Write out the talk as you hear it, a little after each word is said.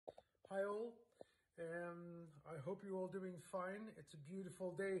Hi all. I hope you're all doing fine. It's a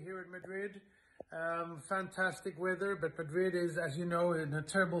beautiful day here in Madrid. Fantastic weather, but Madrid is, as you know, in a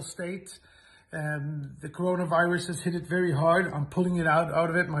terrible state. The coronavirus has hit it very hard. I'm pulling it out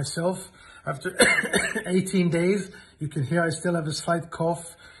of it myself after 18 days. You can hear I still have a slight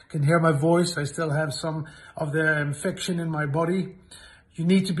cough. You can hear my voice. I still have some of the infection in my body. You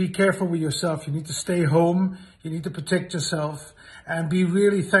need to be careful with yourself. You need to stay home. You need to protect yourself and be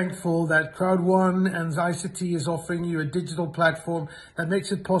really thankful that Crowd1 and ICT is offering you a digital platform that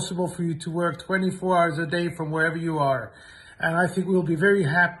makes it possible for you to work 24 hours a day from wherever you are. And I think we'll be very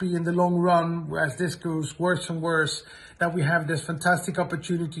happy in the long run, as this goes worse and worse, that we have this fantastic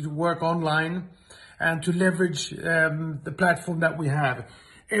opportunity to work online and to leverage the platform that we have.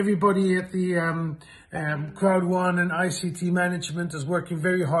 Everybody at the Crowd1 and ICT management is working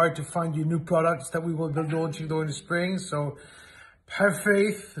very hard to find you new products that we will be launching during the spring. So have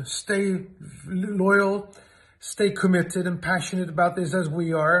faith, stay loyal, stay committed and passionate about this as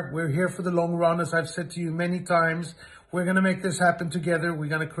we are. We're here for the long run, as I've said to you many times. We're going to make this happen together. We're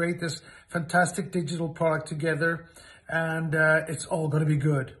going to create this fantastic digital product together, and it's all going to be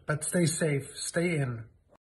good. But stay safe, stay in.